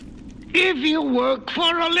If you work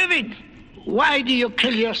for a living, why do you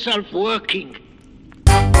kill yourself working?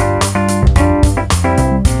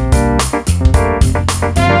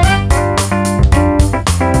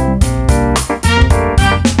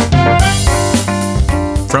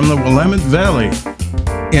 From the Willamette Valley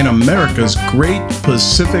in America's great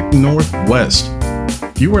Pacific Northwest,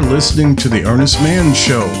 you are listening to the Earnest Man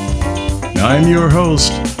Show. I'm your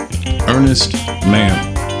host, Earnest Man.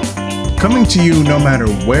 Coming to you no matter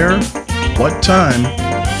where, what time,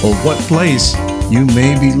 or what place you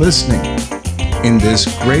may be listening in this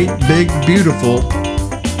great, big, beautiful,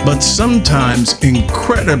 but sometimes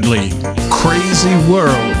incredibly crazy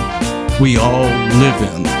world we all live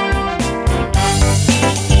in.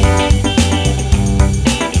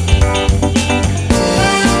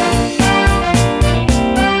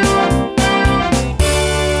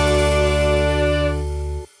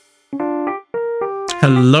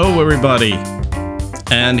 Hello, everybody.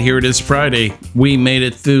 And here it is Friday. We made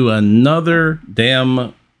it through another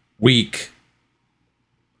damn week.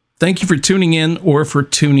 Thank you for tuning in or for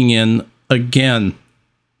tuning in again.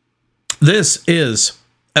 This is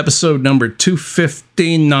episode number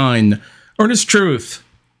 259. Earnest Truth.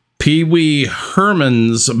 Pee Wee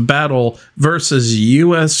Herman's battle versus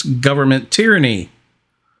U.S. government tyranny.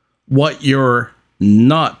 What you're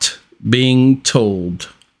not being told.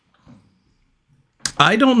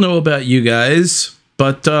 I don't know about you guys,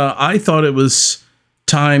 but I thought it was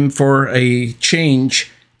time for a change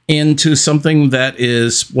into something that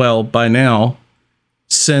is, well, by now,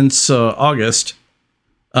 since August.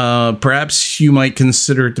 Perhaps you might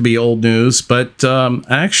consider it to be old news, but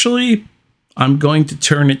actually, I'm going to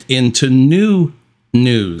turn it into new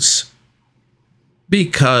news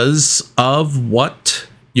because of what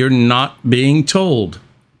you're not being told.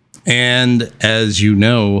 And as you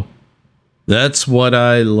know, that's what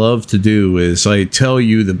I love to do, is I tell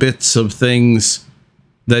you the bits of things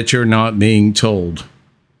that you're not being told.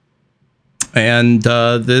 And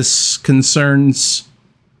this concerns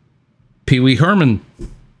Pee Wee Herman.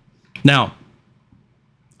 Now,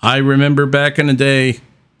 I remember back in the day,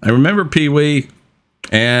 I remember Pee Wee,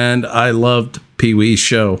 and I loved Pee Wee's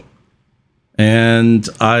show. And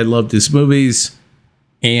I loved his movies,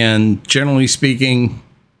 and generally speaking,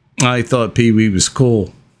 I thought Pee Wee was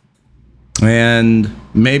cool. And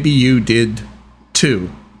maybe you did too.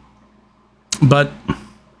 But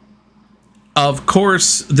of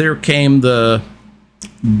course, there came the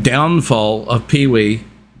downfall of Pee Wee.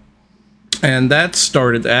 And that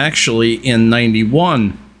started actually in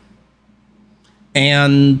 91.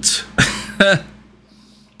 And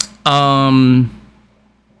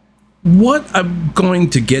what I'm going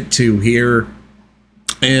to get to here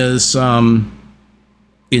is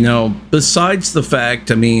besides the fact,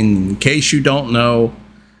 in case you don't know,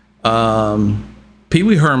 Pee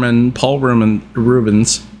Wee Herman, Paul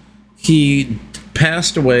Rubens, he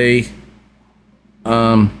passed away.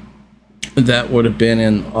 That would have been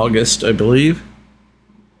in August, I believe.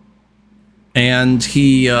 And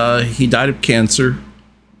he died of cancer.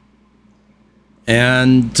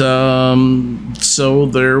 And so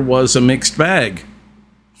there was a mixed bag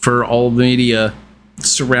for all the media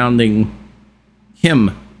surrounding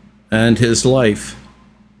him and his life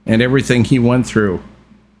and everything he went through.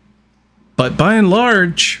 But by and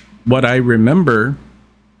large, what I remember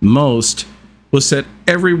most was that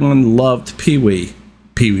everyone loved Pee Wee.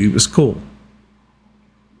 Pee Wee was cool.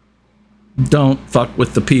 Don't fuck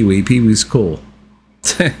with the Pee Wee. Pee Wee's cool.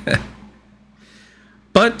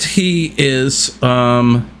 But he is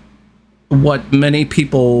what many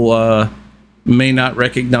people may not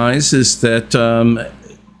recognize is that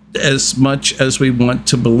as much as we want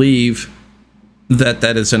to believe that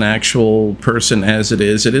that is an actual person as it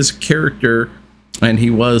is a character, and he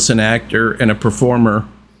was an actor and a performer,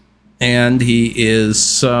 and he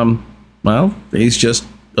is, he's just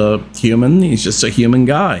a human. He's just a human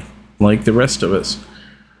guy like the rest of us.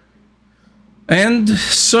 And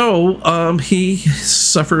so he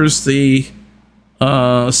suffers the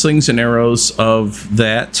slings and arrows of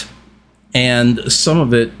that, and some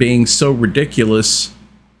of it being so ridiculous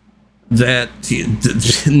that he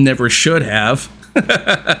never should have.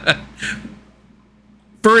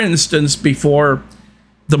 For instance, before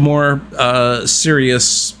the more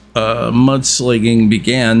serious mudslinging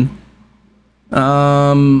began,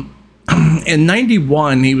 in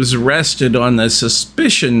 91, he was arrested on the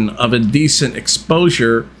suspicion of indecent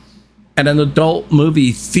exposure at an adult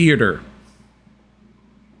movie theater.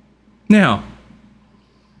 Now,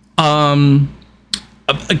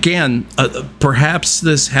 again, perhaps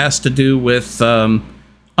this has to do with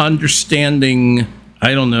understanding,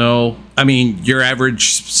 I don't know, your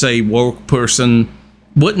average, say, woke person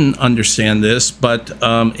wouldn't understand this, but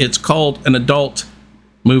it's called an adult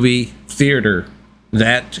movie theater.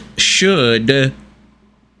 That should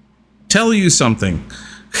tell you something.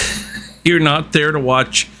 You're not there to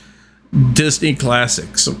watch Disney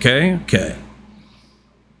classics, okay? Okay.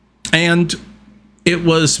 And it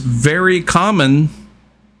was very common,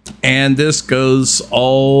 and this goes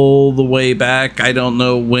all the way back. I don't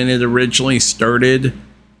know when it originally started,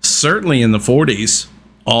 certainly in the 40s,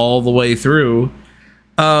 all the way through.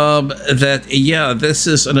 This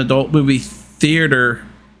is an adult movie theater,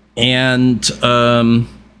 and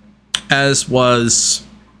as was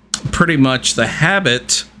pretty much the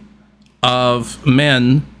habit of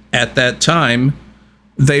men at that time,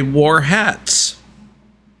 they wore hats.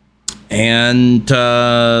 And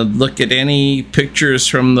look at any pictures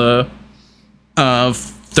from the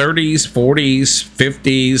 30s, 40s,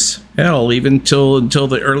 50s, hell, even until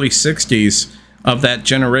the early 60s of that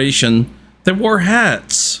generation, they wore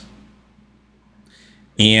hats.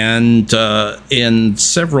 And in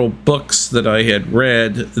several books that I had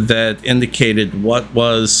read that indicated what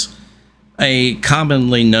was a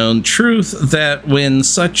commonly known truth, that when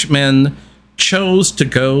such men chose to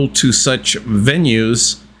go to such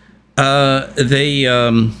venues, they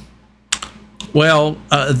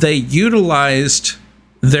utilized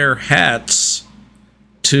their hats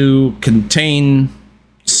to contain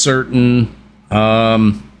certain,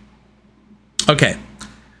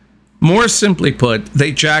 more simply put,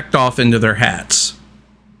 they jacked off into their hats.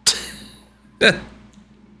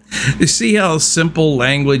 You see how simple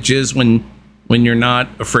language is when you're not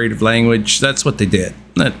afraid of language? That's what they did.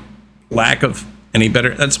 That lack of any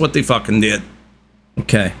better, that's what they fucking did.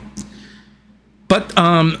 Okay. But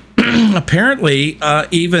apparently,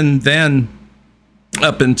 even then,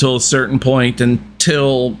 up until a certain point,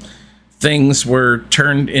 until things were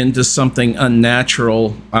turned into something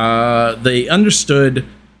unnatural, they understood,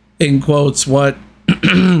 in quotes, what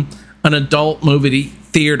an adult movie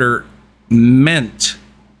theater meant.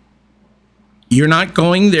 You're not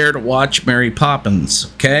going there to watch Mary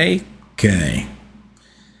Poppins, okay? Okay.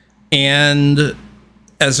 And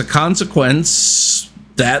as a consequence,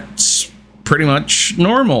 that's pretty much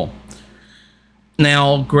normal.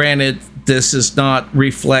 Now, granted, this does not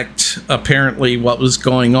reflect apparently what was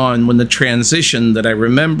going on when the transition that I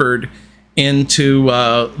remembered into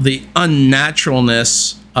the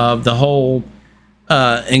unnaturalness of the whole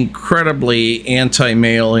incredibly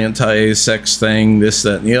anti-male, anti-sex thing, this,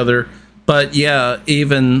 that, and the other. But yeah,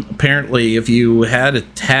 even apparently if you had a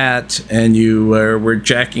hat and you were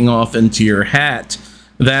jacking off into your hat,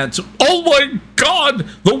 that's, oh my God,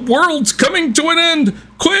 the world's coming to an end.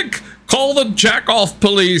 Quick, call the jack-off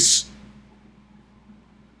police.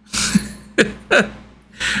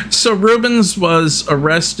 So Rubens was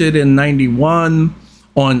arrested in 91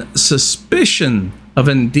 on suspicion of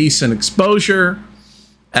indecent exposure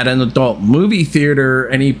at an adult movie theater,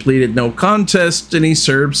 and he pleaded no contest, and he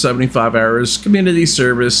served 75 hours community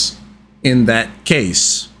service in that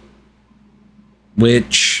case,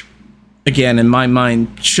 which, again, in my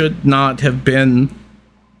mind, should not have been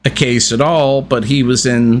a case at all, but he was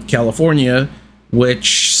in California,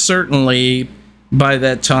 which certainly by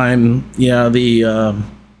that time, yeah, the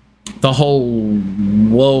whole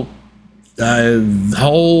woke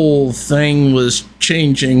whole thing was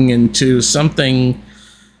changing into something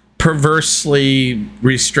perversely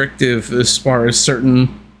restrictive as far as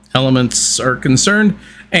certain elements are concerned.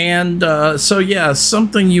 And so yeah,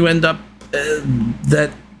 something you end up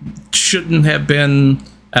that shouldn't have been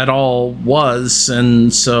at all was,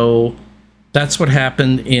 and so that's what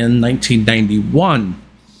happened in 1991.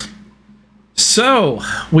 So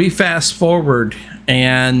we fast forward,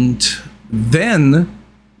 and then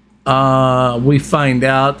we find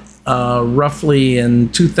out roughly in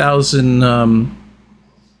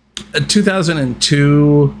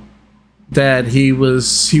 2002 that he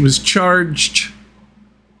was charged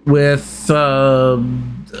with a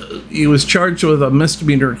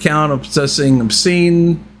misdemeanor count of possessing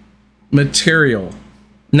obscene material.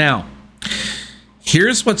 Now,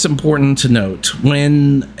 here's what's important to note.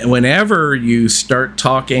 Whenever you start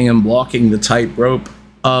talking and walking the tightrope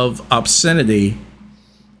of obscenity,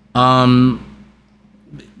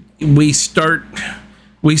 we start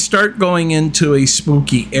going into a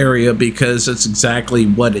spooky area, because it's exactly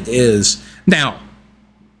what it is. Now,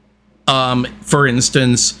 for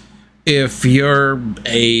instance, if you're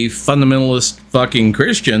a fundamentalist fucking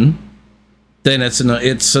Christian, then it's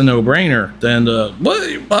a no-brainer. Then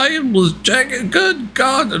I was checking, good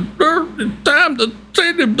God, time to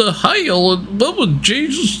send him to hell. And what was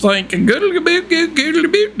Jesus thinking?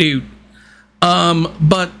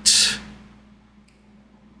 But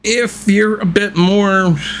if you're a bit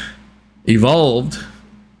more evolved,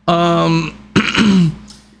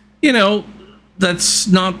 you know, that's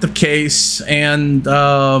not the case. And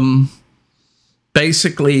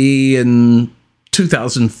basically, in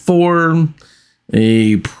 2004,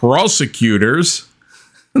 the prosecutors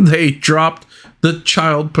they dropped the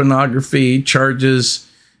child pornography charges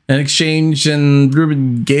in exchange, and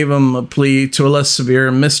Ruben gave him a plea to a less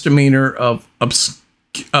severe misdemeanor of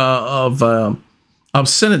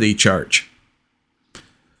obscenity charge.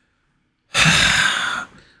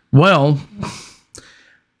 Well,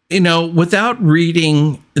 without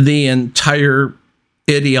reading the entire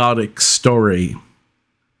idiotic story,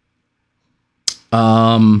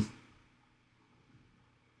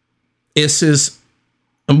 this is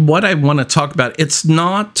what I want to talk about. It's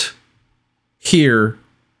not here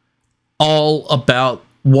all about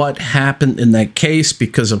what happened in that case,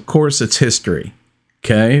 because of course it's history.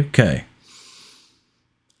 Okay.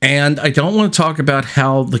 And I don't want to talk about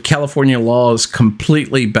how the California law is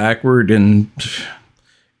completely backward and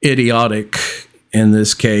idiotic in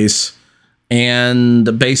this case.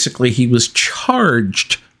 And basically he was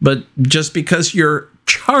charged, but just because you're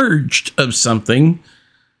charged of something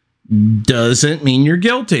doesn't mean you're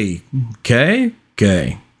guilty. Okay.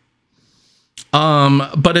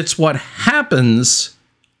 But it's what happens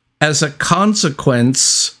as a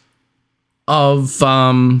consequence of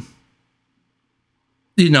of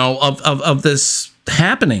this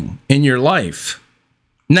happening in your life.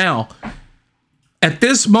 Now, at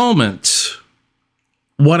this moment,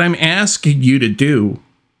 what I'm asking you to do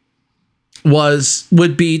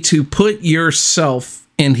would be to put yourself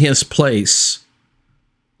in his place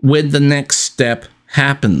when the next step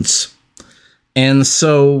happens. And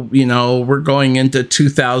so, we're going into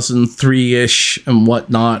 2003-ish and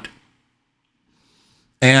whatnot.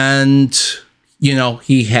 And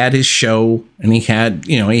he had his show and he had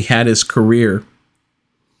his career.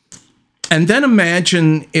 And then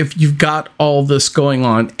imagine if you've got all this going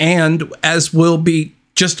on, and as will be,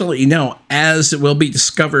 just to let you know, as it will be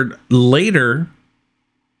discovered later,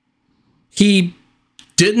 he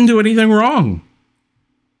didn't do anything wrong.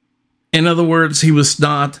 In other words, he was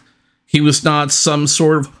not some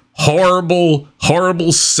sort of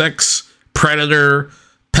horrible sex predator,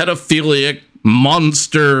 pedophilic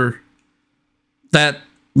monster that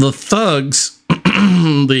the thugs,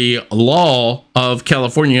 the law of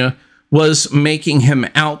California, was making him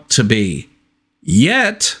out to be.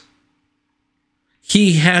 Yet,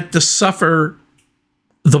 he had to suffer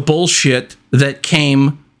the bullshit that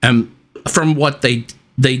came from what they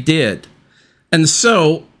did. And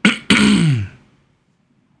so,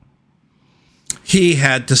 he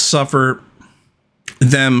had to suffer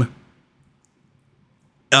them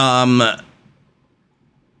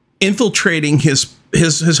infiltrating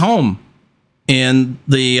his home in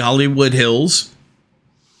the Hollywood Hills,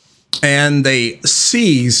 and they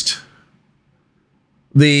seized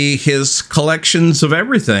his collections of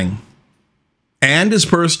everything and his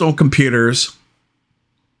personal computers,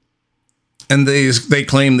 and they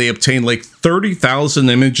claim they obtained like 30,000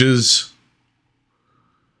 images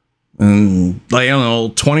and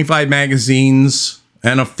 25 magazines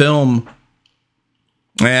and a film.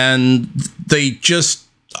 And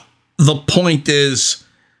the point is,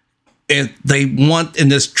 they want in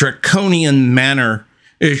this draconian manner,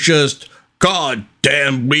 it's just, God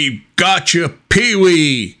damn, we got you,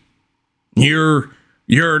 Pee-wee. You're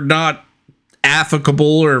not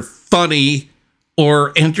affable or funny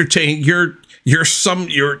or entertaining. You're just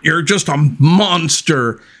a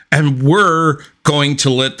monster, and we're going to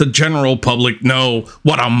let the general public know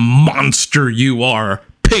what a monster you are,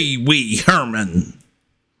 Pee-wee Herman.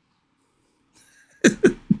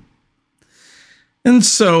 And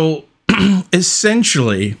so,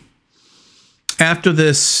 essentially, after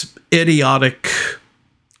this idiotic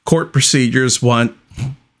court procedures went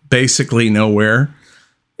basically nowhere,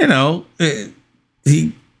 it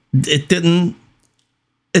didn't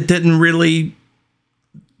really,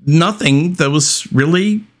 there was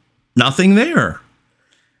really nothing there.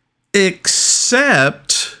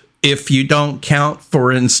 Except if you don't count,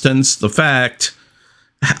 for instance, the fact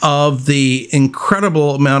of the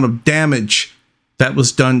incredible amount of damage that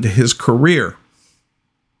was done to his career.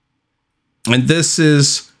 And this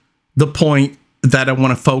is the point that I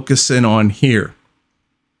want to focus in on here.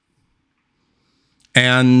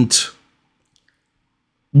 And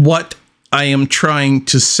what I am trying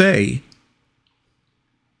to say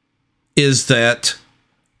is that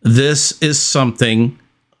this is something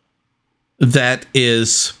that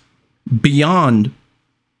is beyond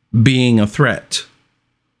being a threat.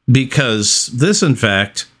 Because this, in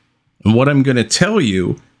fact, and what I'm going to tell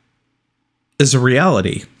you is a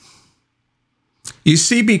reality. You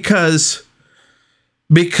see, because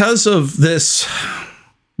of this,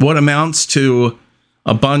 what amounts to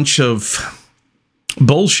a bunch of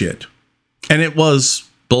bullshit, and it was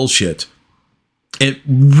bullshit. It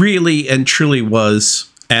really and truly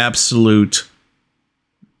was absolute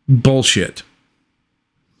bullshit.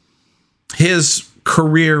 His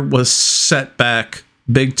career was set back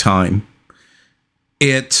big time.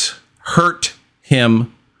 It hurt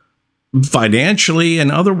him financially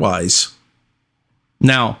and otherwise.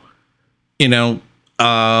 Now,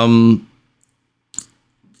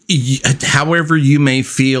 however you may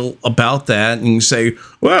feel about that, and you say,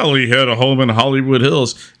 well, he had a home in Hollywood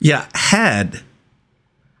Hills. Yeah, had.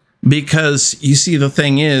 Because you see, the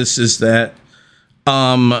thing is that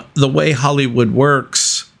the way Hollywood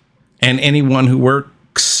works, and anyone who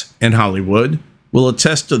works in Hollywood will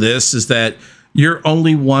attest to this, is that you're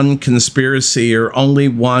only one conspiracy or only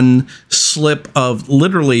one slip of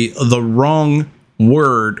literally the wrong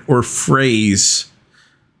word or phrase,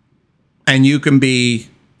 and you can be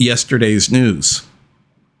yesterday's news.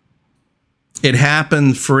 It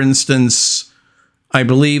happened, for instance, I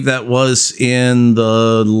believe that was in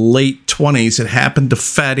the late 20s. It happened to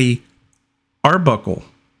Fatty Arbuckle,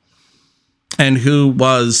 and who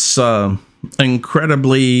was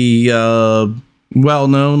incredibly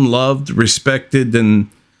well-known, loved, respected, and,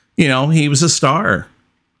 he was a star.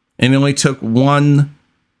 And it only took one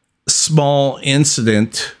small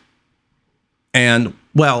incident, and,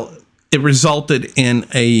 well, it resulted in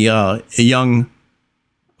a young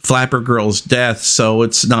flapper girl's death, so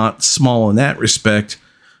it's not small in that respect.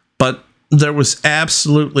 But there was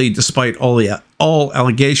absolutely, despite all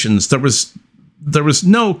allegations, there was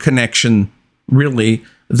no connection really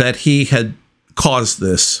that he had caused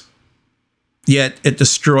this. Yet it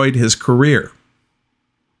destroyed his career.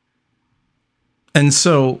 And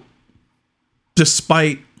so,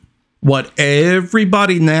 despite what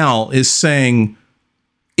everybody now is saying,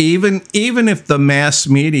 even if the mass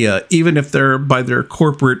media, even if they're by their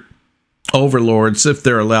corporate overlords, if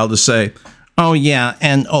they're allowed to say, oh yeah,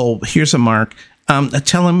 and here's a mark,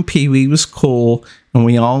 tell him Pee-wee was cool, and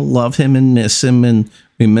we all love him and miss him, and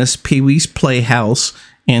we miss Pee-wee's Playhouse,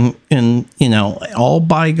 and all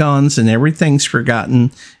bygones and everything's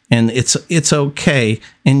forgotten, and it's okay,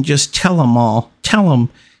 and just tell him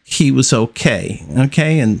he was okay,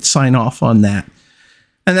 and sign off on that.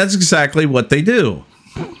 And that's exactly what they do.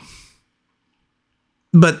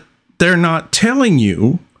 But they're not telling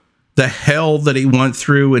you the hell that he went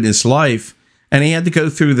through in his life, and he had to go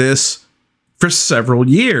through this for several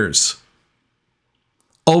years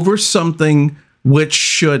over something which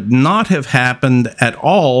should not have happened at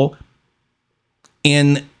all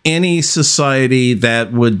in any society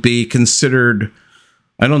that would be considered,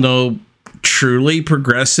 I don't know, truly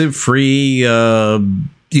progressive, free, any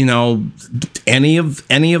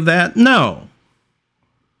of that. No.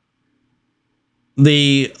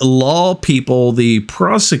 The law people, the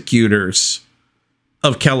prosecutors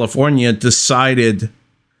of California, decided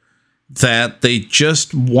that they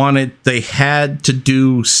had to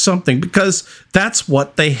do something, because that's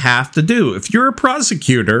what they have to do. If you're a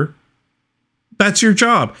prosecutor, that's your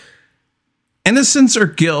job. Innocence or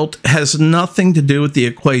guilt has nothing to do with the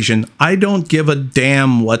equation. I don't give a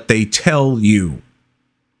damn what they tell you.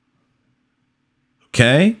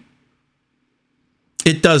 Okay?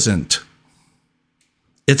 It doesn't.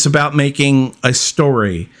 It's about making a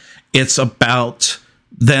story. It's about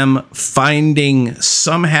them finding,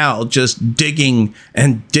 somehow just digging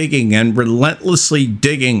and relentlessly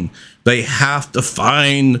digging. They have to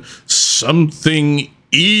find something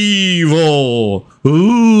evil.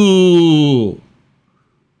 Ooh.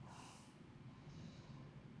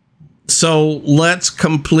 So let's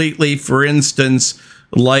completely, for instance,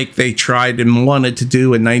 like they tried and wanted to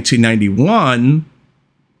do in 1991,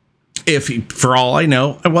 for all I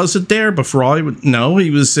know, I wasn't there, but for all I would know,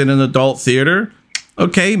 he was in an adult theater.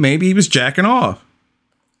 Okay, maybe he was jacking off.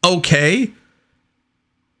 Okay.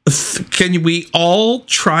 Can we all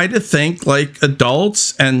try to think like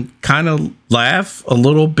adults and kind of laugh a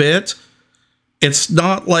little bit? It's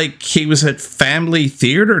not like he was at family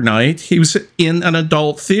theater night. He was in an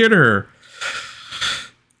adult theater.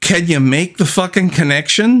 Can you make the fucking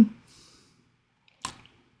connection?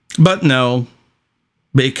 But no.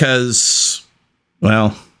 Because,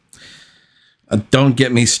 well, don't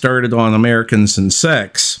get me started on Americans and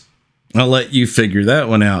sex. I'll let you figure that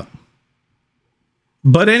one out.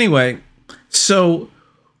 But anyway, so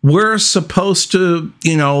we're supposed to,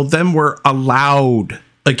 then we're allowed,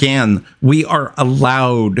 again, we are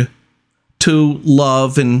allowed to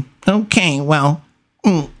love and, okay, well,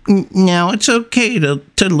 Now it's okay to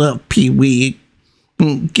love Pee Wee.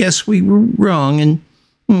 Guess we were wrong, and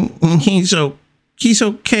he's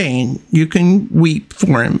okay, and you can weep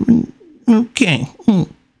for him. Okay.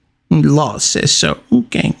 Law says so.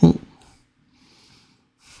 Okay.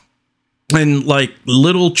 And like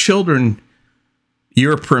little children,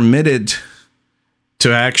 you're permitted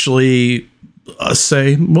to actually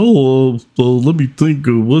say, well, let me think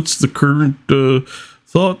of what's the current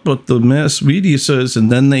thought, but the mass media says,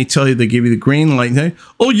 and then they tell you, they give you the green light. Hey,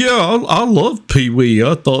 oh yeah, I love Pee Wee.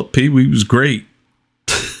 I thought Pee Wee was great.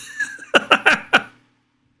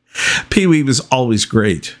 Pee Wee was always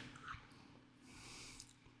great.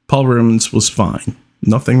 Paul Reubens was fine.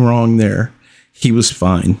 Nothing wrong there. He was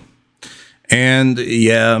fine. And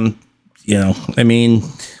yeah, I mean,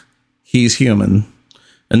 he's human.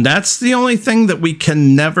 And that's the only thing that we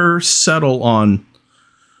can never settle on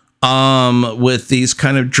with these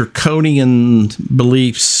kind of draconian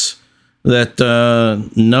beliefs that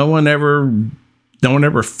no one ever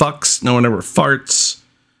fucks, no one ever farts,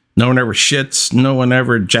 no one ever shits, no one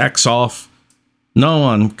ever jacks off. No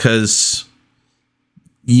one, because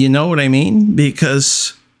you know what I mean?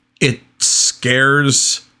 Because it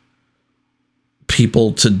scares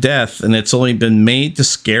people to death, and it's only been made to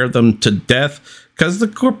scare them to death because the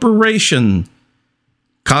corporation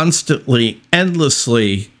constantly,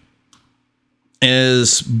 endlessly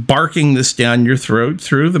is barking this down your throat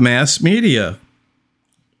through the mass media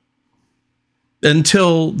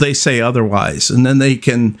until they say otherwise, and then they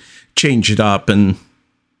can change it up and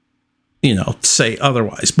say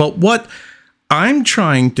otherwise. But what I'm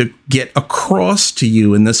trying to get across to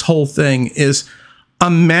you in this whole thing is,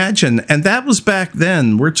 imagine, and that was back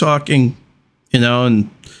then, we're talking, in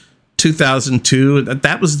 2002,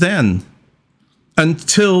 that was then,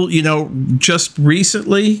 until, just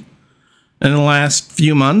recently, in the last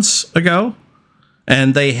few months ago,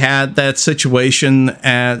 and they had that situation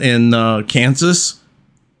in Kansas,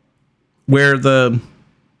 where the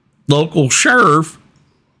local sheriff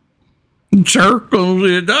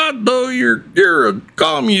said, I know you're a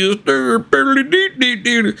communist,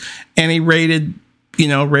 and he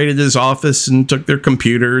raided his office and took their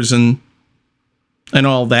computers and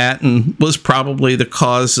all that, and was probably the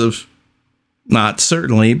cause of, not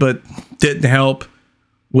certainly, but didn't help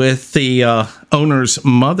with the owner's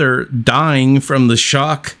mother dying from the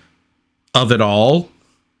shock of it all,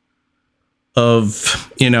 of,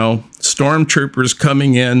 stormtroopers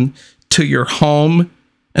coming in to your home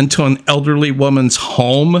and to an elderly woman's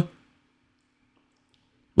home,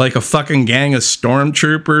 like a fucking gang of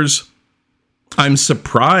stormtroopers. I'm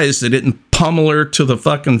surprised they didn't pummel her to the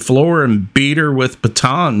fucking floor and beat her with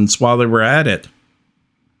batons while they were at it.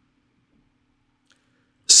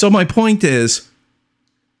 So my point is,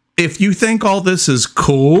 if you think all this is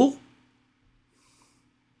cool,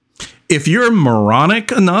 if you're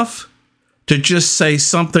moronic enough to just say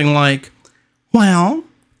something like, well,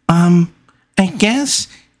 I guess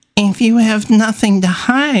if you have nothing to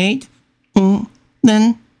hide,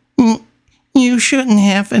 then you shouldn't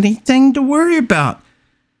have anything to worry about.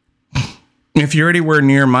 If you're anywhere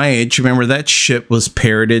near my age, remember that shit was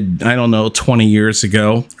parroted, 20 years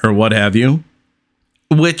ago or what have you,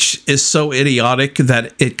 which is so idiotic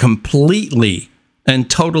that it completely and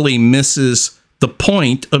totally misses the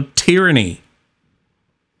point of tyranny.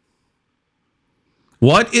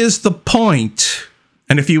 What is the point?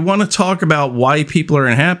 And if you want to talk about why people are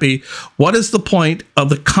unhappy, what is the point of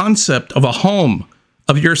the concept of a home,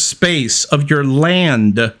 of your space, of your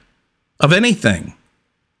land, of anything,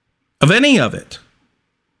 of any of it,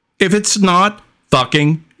 if it's not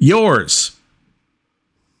fucking yours?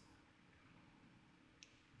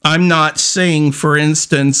 I'm not saying, for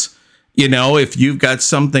instance, if you've got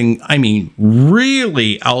something,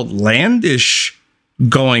 really outlandish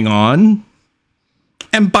going on.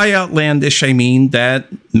 And by outlandish, I mean that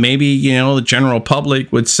maybe, the general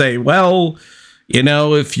public would say, well,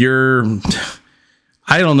 if you're,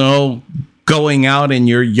 going out in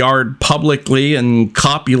your yard publicly and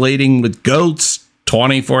copulating with goats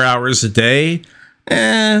 24 hours a day,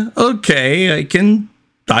 okay,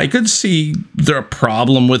 I could see the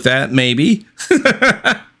problem with that, maybe.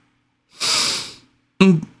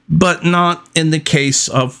 But not in the case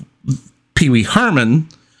of Pee Wee Herman,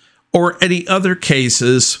 or any other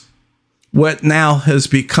cases, what now has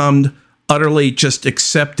become utterly just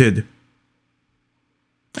accepted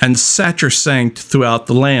and sacrosanct throughout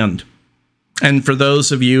the land. And for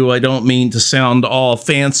those of you, I don't mean to sound all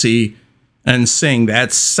fancy and saying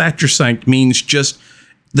that sacrosanct means just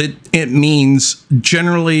that it means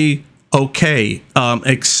generally okay,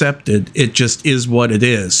 accepted. It just is what it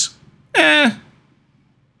is.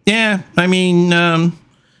 Yeah, I mean, I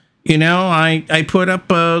put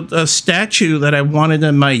up a statue that I wanted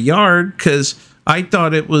in my yard because I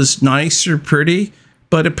thought it was nice or pretty,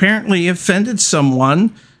 but apparently offended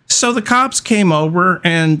someone. So the cops came over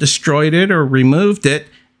and destroyed it or removed it,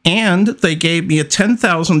 and they gave me a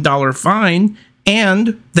 $10,000 fine,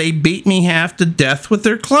 and they beat me half to death with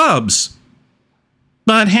their clubs.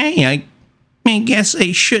 But hey, I guess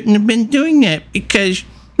they shouldn't have been doing that because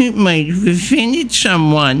it might have offended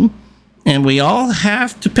someone, and we all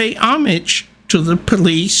have to pay homage to the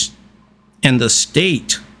police and the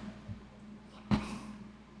state.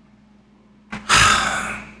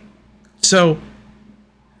 So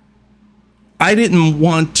I didn't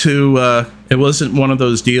want to, it wasn't one of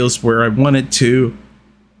those deals where I wanted to,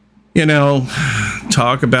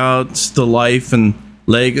 talk about the life and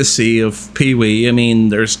legacy of Pee Wee. I mean,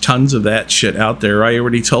 there's tons of that shit out there. I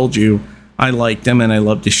already told you I liked him and I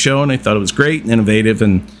loved his show and I thought it was great and innovative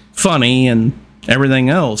and funny and everything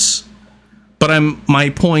else. But my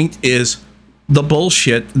point is the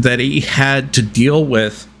bullshit that he had to deal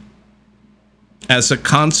with as a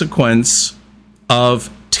consequence of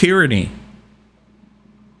tyranny.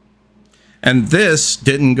 And this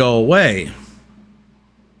didn't go away.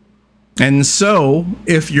 And so,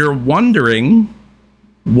 if you're wondering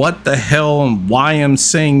what the hell and why I'm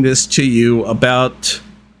saying this to you about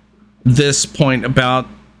this point about,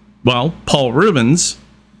 Paul Rubens,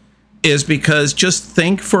 is because just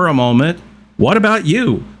think for a moment, what about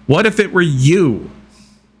you? What if it were you?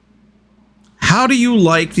 How do you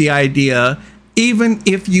like the idea, even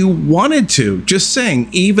if you wanted to, just saying,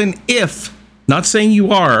 even if, not saying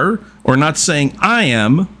you are, or not saying I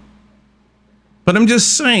am, but I'm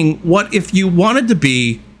just saying, what if you wanted to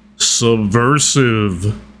be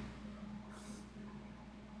subversive?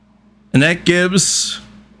 And that gives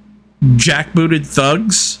jackbooted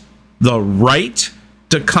thugs the right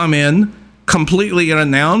to come in completely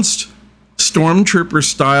unannounced, stormtrooper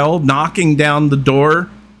style, knocking down the door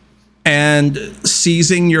and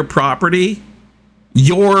seizing your property.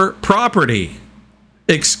 Your property.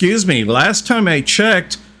 Excuse me, last time I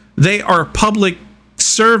checked, they are public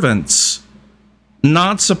servants,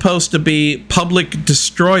 not supposed to be public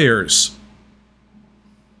destroyers.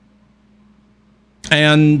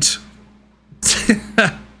 And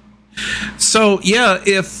so, yeah,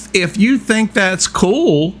 if you think that's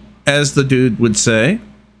cool, as the dude would say,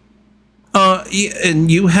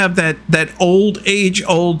 and you have that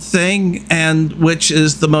old thing, and which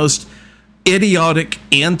is the most idiotic,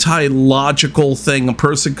 anti-logical thing a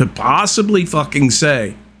person could possibly fucking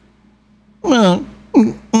say. Well,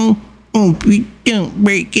 if we don't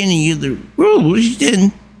break any of the rules,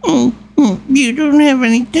 then you don't have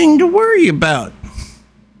anything to worry about.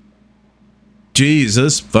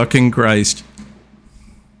 Jesus fucking Christ.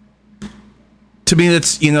 To me,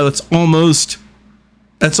 that's almost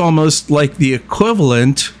like the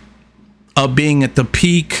equivalent of being at the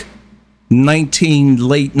peak late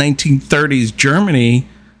 1930s Germany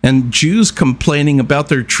and Jews complaining about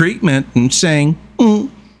their treatment and saying,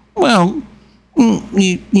 well,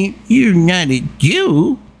 you're not a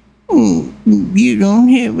Jew. You don't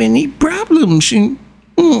have any problems. And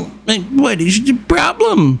what is the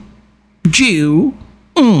problem, Jew?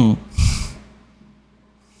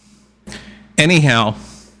 Anyhow,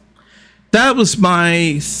 that was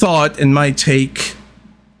my thought and my take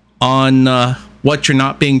on what you're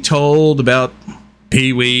not being told about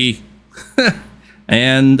Pee Wee.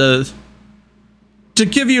 And to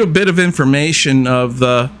give you a bit of information of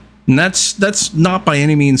and that's not by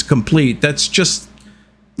any means complete. That's just,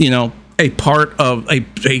 a part of a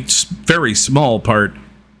very small part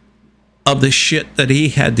of the shit that he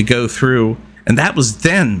had to go through. And that was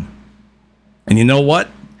then. And you know what?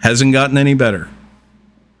 Hasn't gotten any better.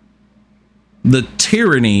 The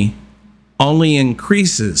tyranny only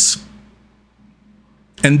increases.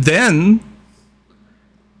 And then,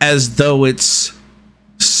 as though it's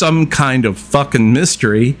some kind of fucking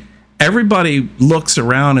mystery, everybody looks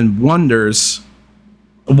around and wonders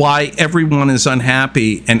why everyone is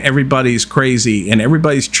unhappy and everybody's crazy and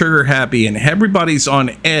everybody's trigger happy and everybody's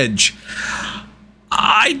on edge.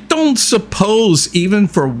 I don't suppose even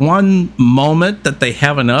for one moment that they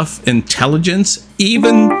have enough intelligence,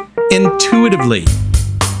 even intuitively,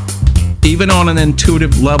 even on an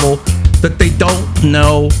intuitive level, that they don't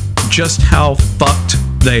know just how fucked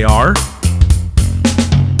they are.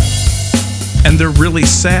 And they're really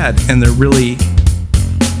sad and they're really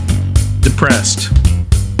depressed.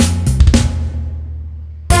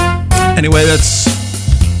 Anyway, that's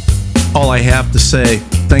all I have to say.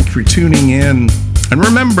 Thank you for tuning in. And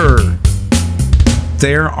remember,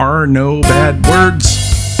 there are no bad words,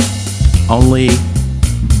 only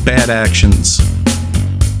bad actions.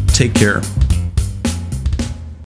 Take care.